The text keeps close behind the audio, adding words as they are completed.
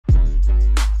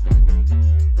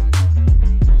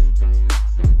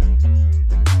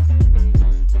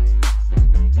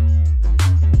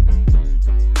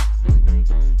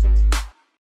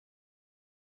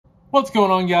What's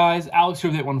going on, guys? Alex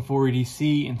here with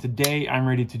 814EDC, and today I'm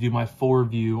ready to do my full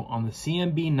review on the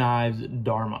CMB Knives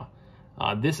Darma.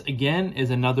 This again is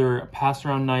another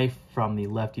pass-around knife from the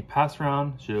Lefty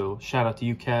passaround, so shout out to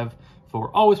you, Kev,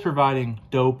 for always providing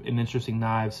dope and interesting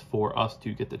knives for us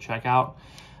to get to check out.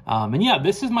 And yeah,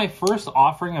 this is my first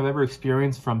offering I've ever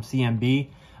experienced from CMB.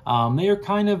 They are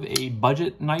kind of a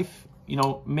budget knife,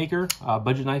 maker,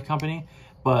 budget knife company,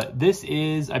 but this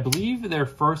is, I believe, their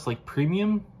first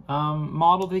premium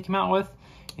model they came out with.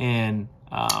 And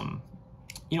I'll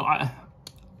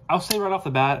say right off the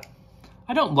bat,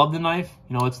 I don't love the knife.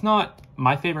 It's not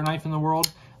my favorite knife in the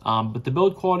world, but the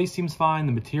build quality seems fine.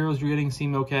 The materials you're getting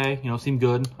seem okay, seem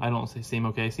good. I don't say seem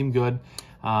okay, seem good.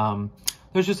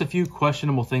 There's just a few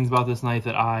questionable things about this knife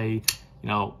that I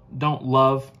don't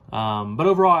love, but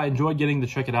overall I enjoyed getting to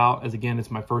check it out, as again,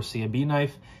 it's my first CMB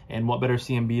knife, and what better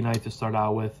CMB knife to start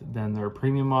out with than their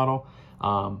premium model.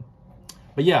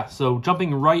 But yeah, so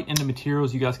jumping right into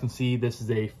materials, you guys can see this is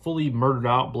a fully murdered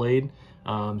out blade.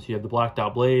 So you have the blacked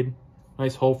out blade,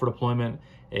 nice hole for deployment,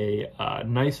 a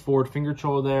nice forward finger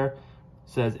choil there. It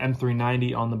says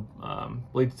M390 on the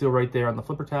blade steel right there on the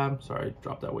flipper tab. Sorry, I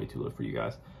dropped that way too low for you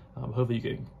guys. Hopefully you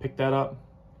can pick that up.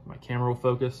 My camera will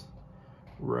focus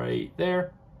right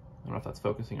there. I don't know if that's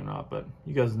focusing or not, but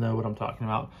you guys know what I'm talking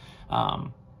about.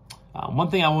 One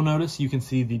thing I will notice, you can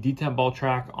see the detent ball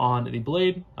track on the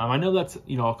blade. I know that's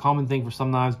a common thing for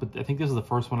some knives, but I think this is the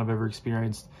first one I've ever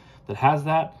experienced that has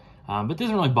that. But it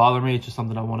doesn't really bother me. It's just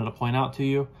something I wanted to point out to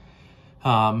you.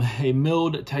 A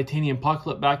milled titanium puck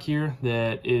clip back here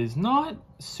that is not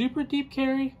super deep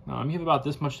carry. You have about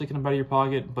this much sticking up out of your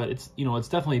pocket, but it's it's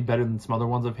definitely better than some other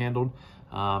ones I've handled.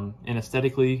 And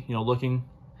aesthetically, looking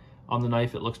on the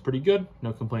knife, it looks pretty good.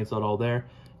 No complaints at all there.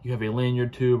 You have a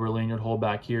lanyard tube or lanyard hole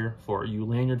back here for you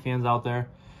lanyard fans out there.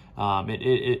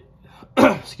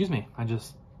 Excuse me, I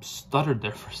just stuttered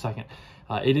there for a second.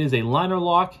 It is a liner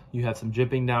lock. You have some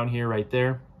jimping down here right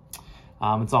there.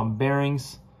 It's on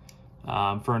bearings.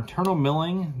 For internal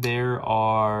milling, there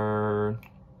are,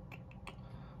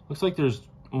 looks like there's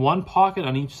one pocket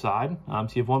on each side. So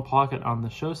you have one pocket on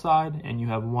the show side, and you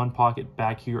have one pocket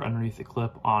back here underneath the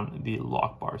clip on the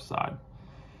lock bar side.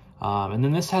 And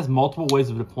then this has multiple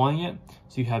ways of deploying it.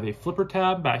 So you have a flipper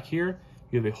tab back here.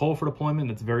 You have a hole for deployment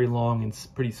that's very long and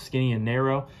pretty skinny and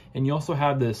narrow. And you also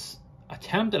have this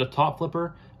attempt at a top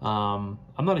flipper. I'm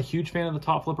not a huge fan of the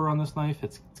top flipper on this knife.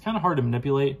 It's kind of hard to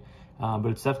manipulate, but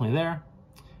it's definitely there.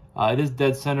 It is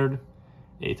dead centered.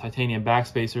 A titanium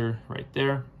backspacer right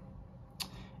there.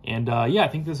 And yeah, I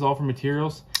think this is all for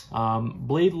materials.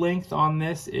 Blade length on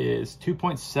this is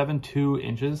 2.72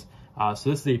 inches.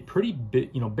 So this is a pretty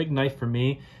big, big knife for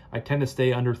me. I tend to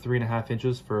stay under 3.5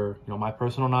 inches for, my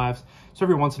personal knives. So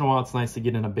every once in a while, it's nice to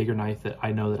get in a bigger knife that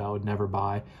I know that I would never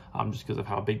buy, just because of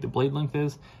how big the blade length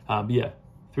is. But yeah,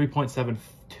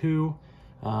 3.72.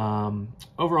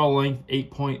 Overall length,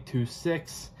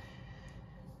 8.26.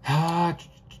 I'm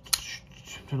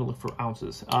trying to look for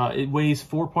ounces. It weighs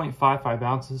 4.55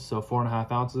 ounces, so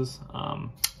 4.5 ounces.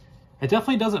 It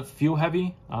definitely doesn't feel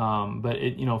heavy, but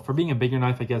it, for being a bigger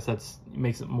knife, I guess it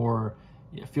makes it more,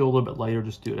 feel a little bit lighter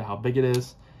just due to how big it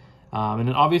is. And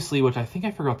then obviously, which I think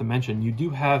I forgot to mention, you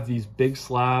do have these big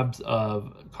slabs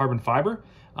of carbon fiber.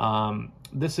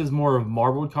 This is more of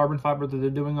marbled carbon fiber that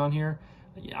they're doing on here.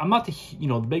 I'm not the,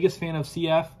 the biggest fan of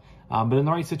CF, but in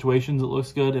the right situations, it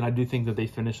looks good. And I do think that they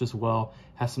finish this well,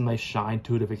 has some nice shine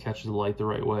to it if it catches the light the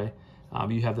right way.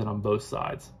 You have that on both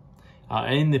sides.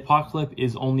 And the pot clip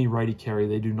is only righty carry.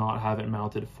 They do not have it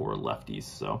mounted for lefties.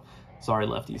 So sorry,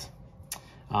 lefties.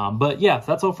 But yeah,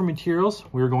 that's all for materials.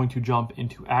 We're going to jump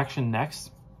into action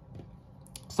next.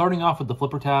 Starting off with the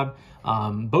flipper tab.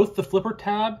 Both the flipper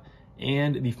tab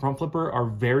and the front flipper are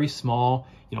very small,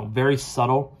 very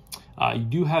subtle. You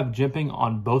do have jimping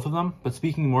on both of them, but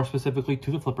speaking more specifically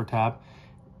to the flipper tab,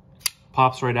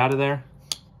 pops right out of there.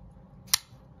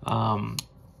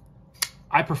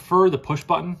 I prefer the push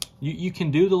button. You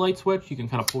can do the light switch. You can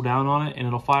kind of pull down on it and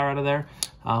it'll fire out of there.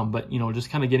 But just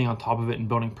kind of getting on top of it and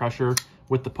building pressure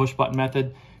with the push button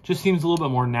method just seems a little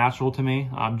bit more natural to me,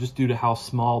 just due to how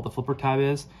small the flipper tab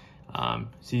is.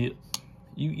 See,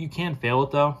 you can fail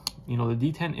it though. The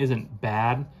detent isn't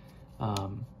bad.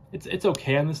 It's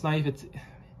okay on this knife. It's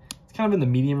kind of in the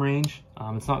medium range.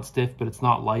 It's not stiff, but it's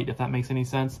not light, if that makes any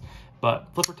sense. But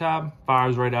flipper tab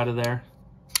fires right out of there.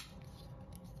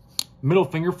 Middle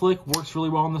finger flick works really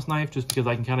well on this knife, just because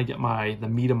I can kind of get the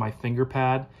meat of my finger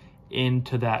pad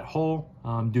into that hole,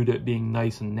 due to it being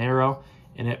nice and narrow,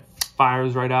 and it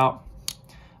fires right out.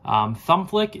 Thumb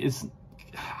flick is,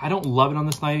 I don't love it on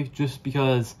this knife, just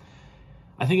because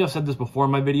I think I've said this before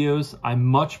in my videos. I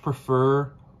much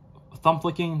prefer thumb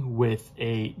flicking with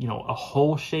a, you know, a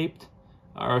hole shaped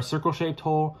or a circle shaped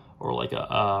hole, or like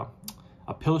a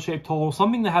pill shaped hole,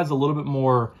 something that has a little bit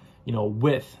more, you know,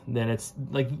 width than it's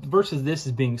like, versus this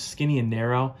is being skinny and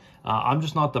narrow. I'm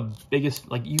just not the biggest,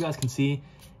 like you guys can see,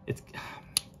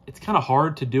 it's kind of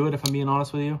hard to do it, if I'm being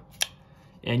honest with you.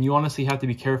 And you honestly have to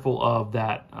be careful of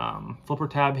that flipper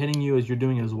tab hitting you as you're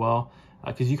doing it as well,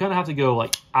 because you kind of have to go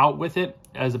like out with it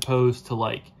as opposed to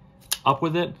like up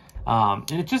with it.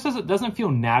 And it just doesn't feel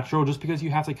natural, just because you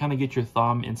have to kind of get your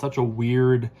thumb in such a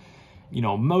weird, you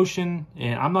know, motion.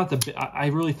 And I'm not I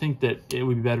really think that it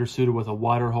would be better suited with a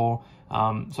wider hole.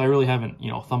 So I really haven't,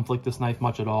 you know, thumb flicked this knife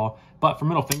much at all. But for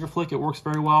middle finger flick, it works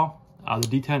very well. The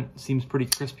detent seems pretty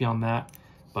crispy on that,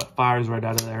 but fires right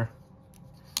out of there.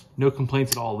 No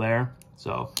complaints at all there.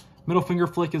 So middle finger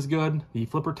flick is good. The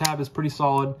flipper tab is pretty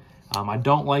solid. I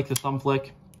don't like the thumb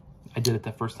flick. I did it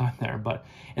that first time there, but,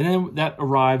 and then that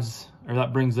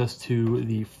brings us to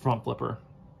the front flipper.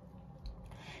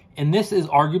 And this is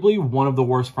arguably one of the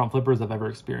worst front flippers I've ever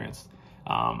experienced.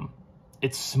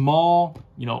 It's small,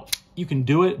 you know, you can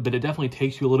do it, but it definitely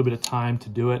takes you a little bit of time to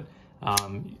do it.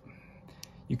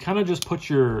 You kind of just put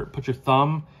your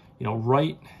thumb, you know,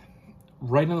 right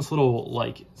in this little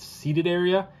like seated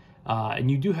area,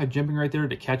 and you do have jimping right there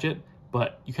to catch it,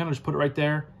 but you kind of just put it right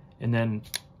there, and then,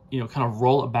 you know, kind of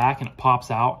roll it back and it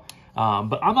pops out.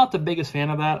 But I'm not the biggest fan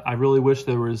of that. I really wish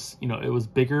there was, you know, it was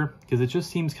bigger, because it just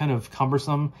seems kind of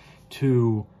cumbersome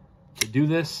to do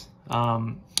this.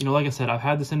 You know, like I said, I've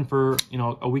had this in for, you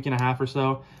know, a week and a half or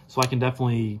so I can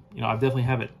definitely, you know,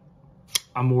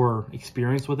 I'm more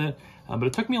experienced with it. But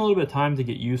it took me a little bit of time to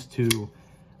get used to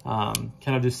kind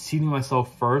of just seating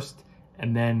myself first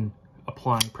and then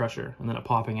applying pressure and then it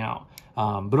popping out.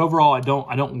 But overall, I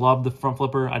don't love the front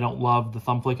flipper. I don't love the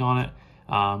thumb flick on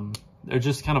it. They're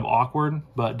just kind of awkward,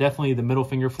 but definitely the middle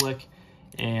finger flick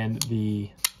and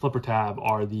the flipper tab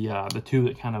are the two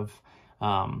that kind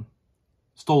of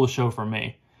stole the show from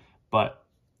me. But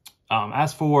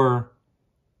as for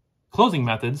closing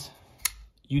methods,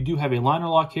 you do have a liner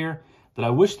lock here that I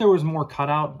wish there was more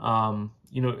cutout.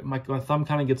 You know, my thumb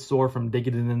kind of gets sore from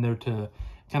digging it in there to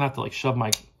kind of have to like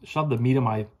shove the meat of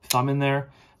my thumb in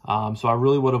there. So I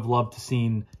really would have loved to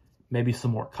seen maybe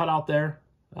some more cutout there.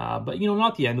 But, you know,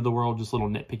 not the end of the world, just little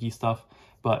nitpicky stuff.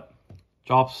 But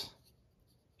drops,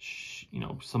 you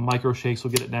know, some micro shakes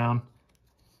will get it down.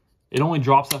 It only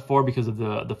drops that far because of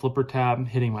the flipper tab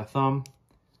hitting my thumb.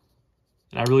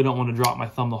 And I really don't want to drop my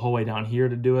thumb the whole way down here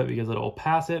to do it, because it'll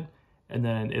pass it and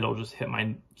then it'll just hit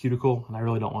my cuticle. And I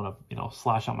really don't want to, you know,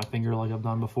 slash out my finger like I've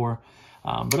done before.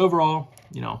 But overall,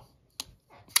 you know,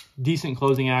 decent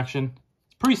closing action.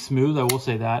 It's pretty smooth, I will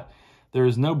say that. There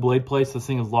is no blade place. This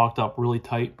thing is locked up really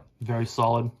tight, very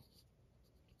solid.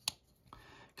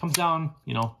 Comes down,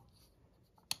 you know,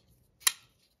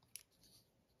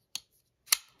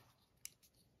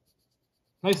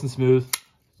 nice and smooth.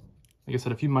 Like I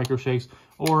said, a few micro shakes,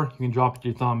 or you can drop it to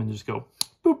your thumb and just go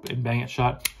boop and bang it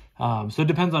shut. So it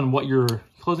depends on what your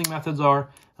closing methods are.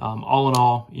 All in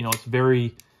all, you know, it's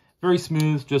very, very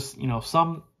smooth. Just, you know,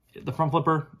 the front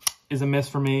flipper is a miss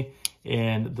for me,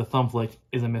 and the thumb flick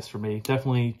is a miss for me.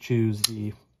 Definitely choose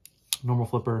the normal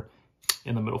flipper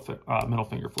in the middle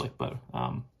finger flick. But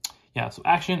yeah, so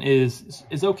action is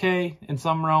okay in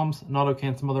some realms, not okay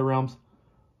in some other realms.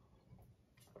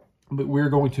 But we're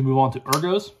going to move on to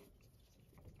ergos.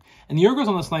 And the ergos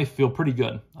on this knife feel pretty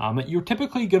good. You're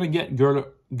typically going to get good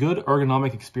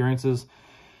ergonomic experiences,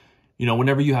 you know,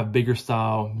 whenever you have bigger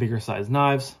size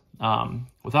knives.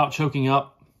 Without choking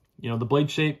up, you know, the blade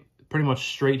shape, pretty much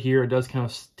straight here. It does kind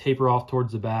of taper off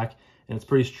towards the back, and it's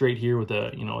pretty straight here with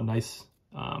a, you know, a nice,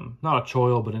 not a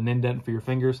choil, but an indent for your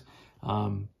fingers.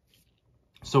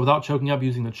 So without choking up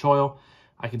using the choil,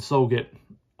 I can still get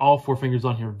all 4 fingers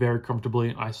on here very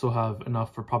comfortably. I still have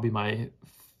enough for probably my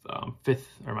 5th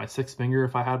or my 6th finger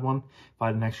if I had one. If I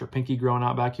had an extra pinky growing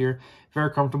out back here,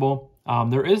 very comfortable.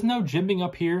 There is no jimping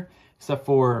up here except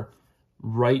for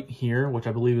right here, which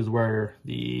I believe is where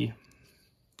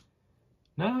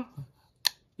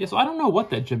so I don't know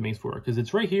what that jimping's for, because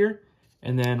it's right here,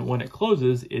 and then when it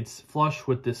closes, it's flush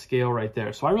with this scale right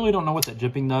there. So I really don't know what that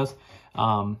jimping does.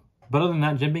 But other than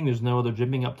that jimping, there's no other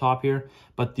jimping up top here.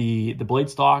 But the blade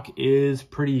stock is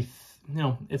pretty, you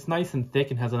know, it's nice and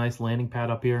thick and has a nice landing pad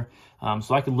up here.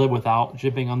 So I could live without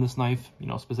jimping on this knife, you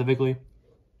know, specifically.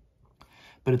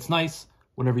 But it's nice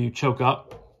whenever you choke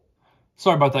up.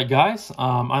 Sorry about that, guys.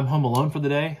 I'm home alone for the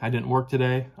day. I didn't work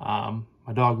today.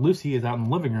 My dog Lucy is out in the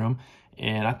living room,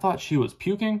 and I thought she was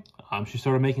puking. She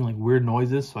started making like weird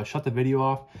noises, so I shut the video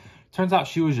off. Turns out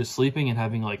she was just sleeping and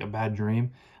having like a bad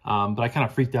dream. But I kind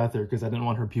of freaked out there because I didn't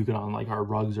want her puking on like our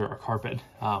rugs or our carpet.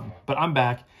 But I'm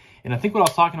back. And I think what I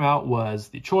was talking about was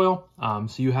the choil.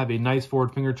 So you have a nice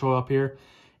forward finger choil up here.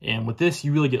 And with this,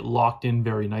 you really get locked in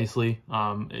very nicely.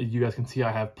 As you guys can see,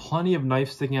 I have plenty of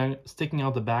knife sticking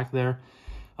out the back there.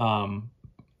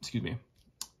 Excuse me.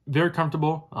 Very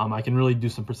comfortable. I can really do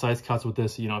some precise cuts with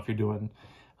this, you know, if you're doing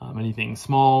anything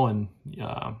small, and, you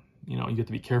know, you have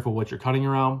to be careful what you're cutting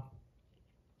around.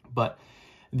 But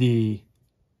the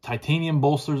titanium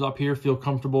bolsters up here feel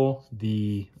comfortable.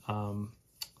 The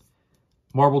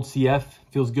marbled CF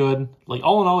feels good. Like,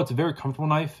 all in all, it's a very comfortable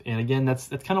knife. And again, that's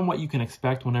kind of what you can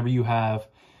expect whenever you have,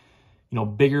 you know,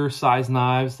 bigger size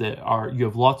knives that you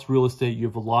have lots of real estate, you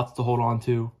have lots to hold on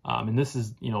to. And this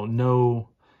is, you know,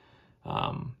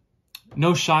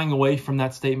 no shying away from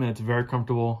that statement. It's very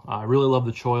comfortable. I really love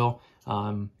the choil.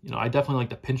 You know, I definitely like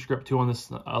the pinch grip too on this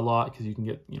a lot, because you can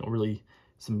get, you know, really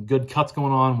some good cuts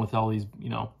going on with all these, you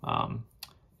know,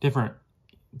 different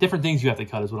things you have to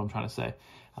cut is what I'm trying to say.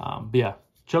 But yeah,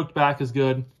 choked back is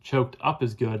good. Choked up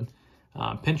is good.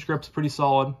 Pinch grip's pretty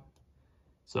solid.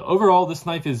 So overall, this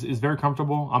knife is very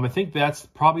comfortable. I think that's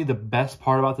probably the best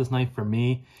part about this knife for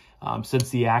me, since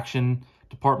the action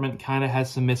department kind of has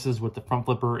some misses with the front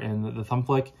flipper and the thumb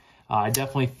flick. I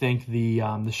definitely think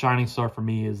the shining star for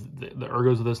me is the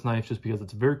ergos of this knife, just because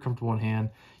it's very comfortable in hand.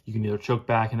 You can either choke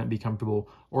back and it be comfortable,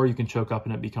 or you can choke up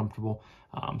and it be comfortable.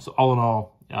 So all in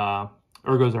all,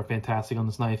 ergos are fantastic on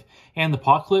this knife. And the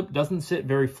pot clip doesn't sit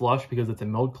very flush because it's a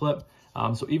milled clip.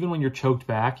 So even when you're choked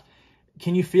back,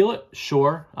 can you feel it?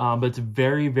 Sure. But it's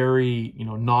very, very, you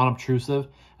know, non-obtrusive.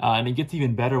 And it gets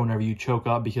even better whenever you choke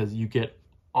up, because you get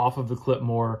off of the clip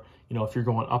more. You know, if you're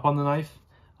going up on the knife,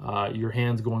 your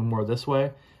hand's going more this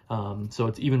way. So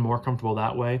it's even more comfortable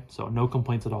that way. So no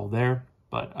complaints at all there.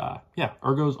 But yeah,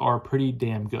 ergos are pretty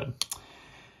damn good.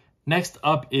 Next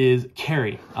up is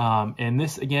carry. And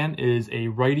this, again, is a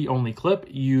righty only clip.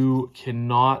 You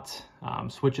cannot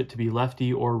switch it to be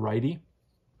lefty or righty,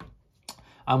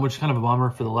 which is kind of a bummer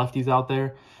for the lefties out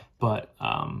there. But,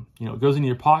 you know, it goes into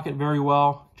your pocket very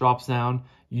well, drops down.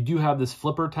 You do have this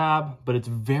flipper tab, but it's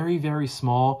very, very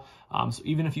small. So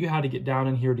even if you had to get down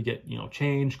in here to get, you know,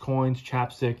 change, coins,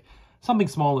 chapstick, something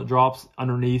small that drops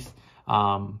underneath,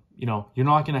 you know, you're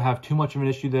not going to have too much of an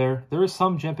issue there. There is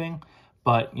some jimping,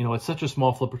 but, you know, it's such a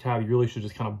small flipper tab, you really should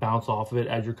just kind of bounce off of it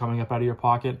as you're coming up out of your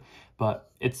pocket. But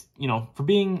it's, you know, for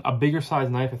being a bigger size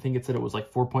knife, I think it said it was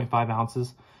like 4.5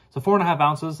 ounces. So 4.5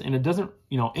 ounces, and it doesn't,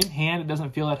 you know, in hand, it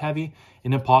doesn't feel that heavy.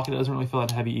 And in pocket, it doesn't really feel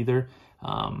that heavy either.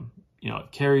 You know,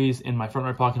 it carries in my front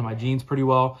right pocket of my jeans pretty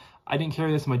well. I didn't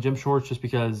carry this in my gym shorts just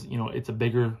because, you know, it's a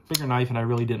bigger knife and I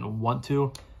really didn't want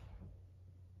to.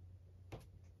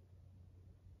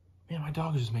 Man, my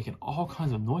dog is just making all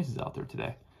kinds of noises out there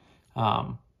today.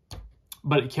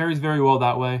 But it carries very well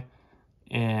that way.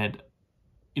 And,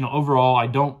 you know, overall, I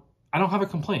don't have a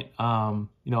complaint. You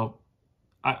know,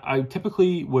 I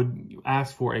typically would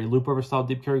ask for a loop over style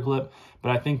deep carry clip,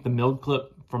 but I think the milled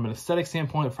clip, from an aesthetic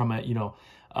standpoint, from a, you know,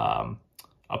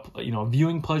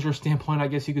 viewing pleasure standpoint, I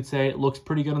guess you could say, it looks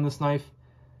pretty good on this knife.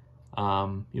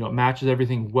 You know, it matches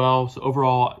everything well. So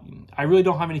overall, I really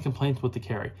don't have any complaints with the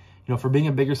carry. You know, for being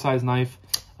a bigger size knife,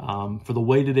 for the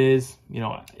weight it is, you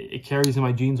know, it carries in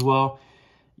my jeans well.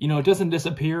 You know, it doesn't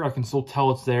disappear. I can still tell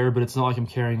it's there, but it's not like I'm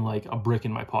carrying like a brick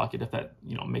in my pocket, if that,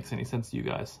 you know, makes any sense to you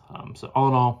guys. So all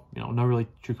in all, you know, no really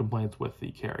true complaints with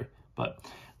the carry. But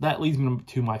that leads me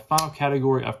to my final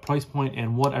category of price point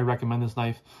and what I recommend this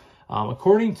knife.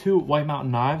 According to White Mountain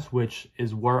Knives, which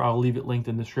is where I'll leave it linked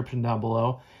in the description down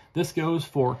below, this goes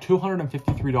for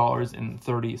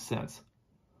 $253.30.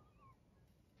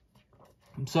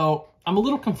 So I'm a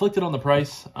little conflicted on the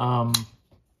price.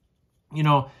 You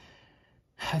know,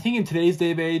 I think in today's day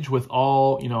of age, with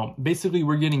all, you know, basically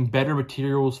we're getting better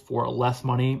materials for less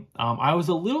money. I was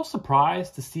a little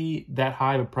surprised to see that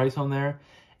high of a price on there.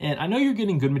 And I know you're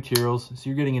getting good materials. So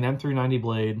you're getting an M390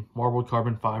 blade, marbled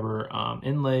carbon fiber,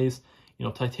 inlays, you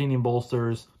know, titanium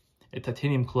bolsters, a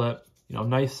titanium clip, you know,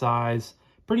 nice size,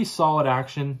 pretty solid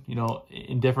action, you know,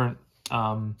 in different,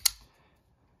 some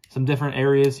different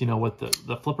areas, you know, with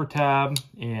the flipper tab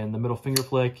and the middle finger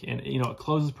flick, and, you know, it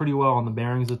closes pretty well on the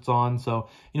bearings it's on. So,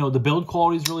 you know, the build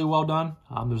quality is really well done.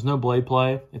 There's no blade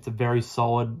play. It's a very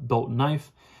solid built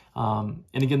knife. And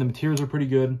again, the materials are pretty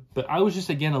good, but I was just,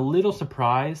 again, a little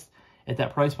surprised at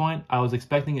that price point. I was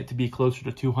expecting it to be closer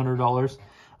to $200.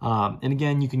 And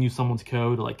again, you can use someone's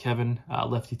code like Kevin,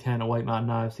 Lefty 10 at White Mountain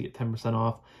Knives to get 10%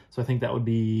 off. So I think that would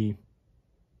be,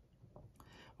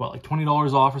 what, like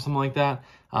 $20 off or something like that.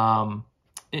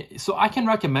 So I can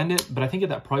recommend it, but I think at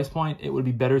that price point, it would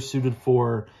be better suited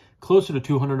for closer to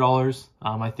 $200.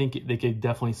 I think they could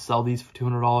definitely sell these for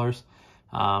 $200.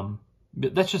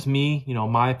 But that's just me, you know,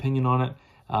 my opinion on it.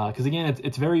 Because again,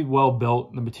 it's very well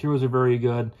built. The materials are very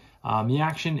good. The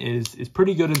action is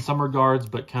pretty good in some regards,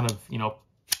 but kind of, you know,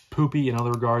 poopy in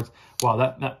other regards. Wow,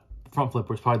 that front flip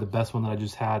was probably the best one that I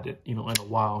just had, you know, in a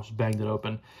while. Just banged it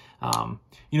open.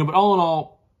 You know, but all in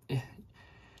all,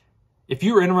 if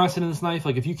you were interested in this knife,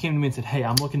 like if you came to me and said, hey,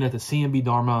 I'm looking at the CMB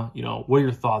Darma, you know, what are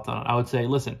your thoughts on it? I would say,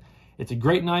 listen, it's a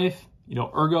great knife. You know,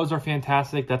 ergos are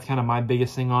fantastic. That's kind of my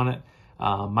biggest thing on it,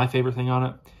 my favorite thing on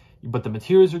it. But the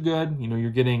materials are good. You know,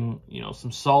 you're getting, you know,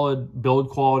 some solid build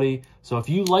quality. So if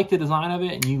you like the design of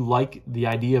it and you like the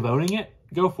idea of owning it,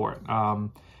 go for it.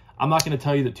 I'm not going to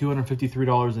tell you that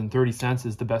 $253.30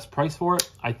 is the best price for it.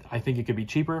 I think it could be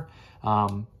cheaper.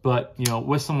 But, you know,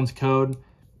 with someone's code,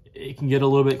 it can get a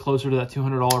little bit closer to that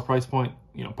 $200 price point,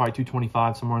 you know, probably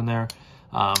 $225, somewhere in there.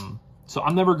 So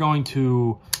I'm never going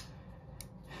to,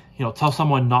 you know, tell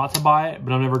someone not to buy it,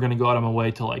 but I'm never going to go out of my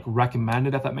way to like recommend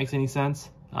it, if that makes any sense.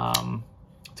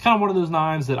 It's kind of one of those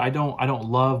knives that I don't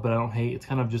love, but I don't hate. It's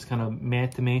kind of just kind of meh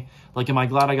to me. Like, am I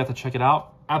glad I got to check it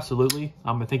out? Absolutely.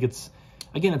 I think it's,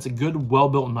 again, it's a good,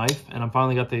 well-built knife, and I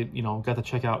finally got to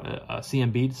check out a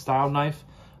CMB style knife.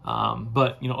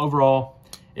 But, you know, overall,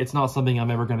 it's not something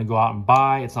I'm ever going to go out and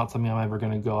buy. It's not something I'm ever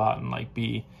going to go out and like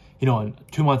be, you know, in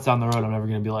 2 months down the road, I'm never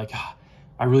going to be like,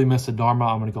 I really miss a Darma,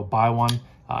 I'm going to go buy one.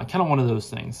 Kind of one of those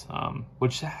things,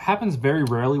 which happens very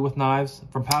rarely with knives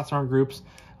from pass-around groups,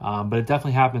 but it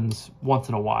definitely happens once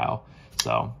in a while.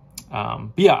 So,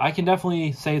 but yeah, I can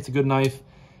definitely say it's a good knife.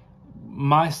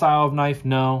 My style of knife,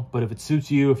 no, but if it suits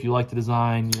you, if you like the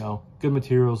design, you know, good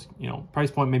materials, you know,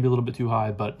 price point maybe a little bit too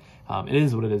high, but it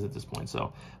is what it is at this point.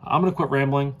 So I'm going to quit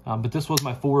rambling, but this was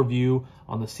my full review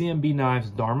on the CMB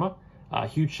Knives Darma.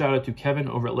 Huge shout out to Kevin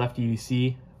over at Lefty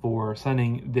EDC for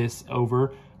sending this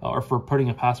over, or for putting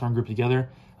a pass-around group together.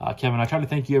 Kevin, I try to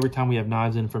thank you every time we have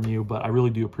knives in from you, but I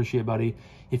really do appreciate, buddy,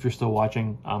 if you're still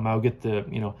watching. I'll get the,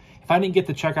 you know, if I didn't get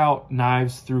to check out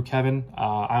knives through Kevin,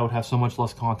 I would have so much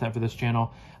less content for this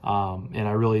channel. And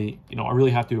I really, you know, I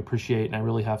really have to appreciate, and I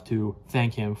really have to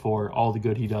thank him for all the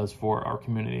good he does for our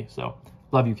community. So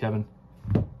love you, Kevin.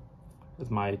 That's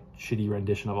my shitty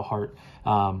rendition of a heart.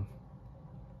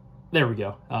 There we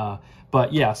go.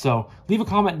 But yeah, so leave a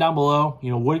comment down below.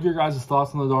 You know, what are your guys'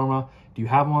 thoughts on the Darma? Do you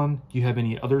have one? Do you have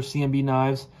any other CMB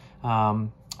knives? I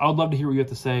would love to hear what you have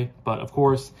to say. But of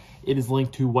course, it is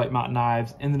linked to White Mountain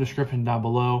Knives in the description down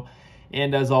below.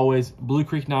 And as always, Blue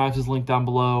Creek Knives is linked down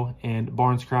below, and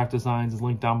Barnes Craft Designs is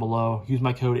linked down below. Use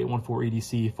my code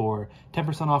 814EDC for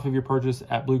 10% off of your purchase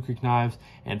at Blue Creek Knives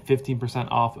and 15%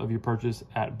 off of your purchase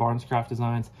at Barnes Craft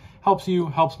Designs. Helps you,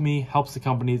 helps me, helps the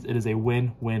companies. It is a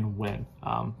win-win-win.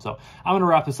 So I'm going to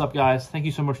wrap this up, guys. Thank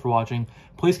you so much for watching.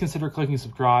 Please consider clicking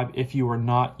subscribe if you are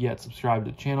not yet subscribed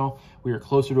to the channel. We are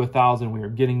closer to 1,000. We are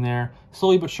getting there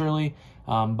slowly but surely.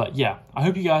 But yeah, I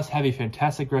hope you guys have a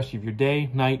fantastic rest of your day,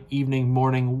 night, evening,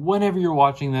 morning, whenever you're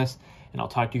watching this, and I'll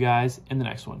talk to you guys in the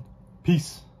next one.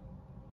 Peace.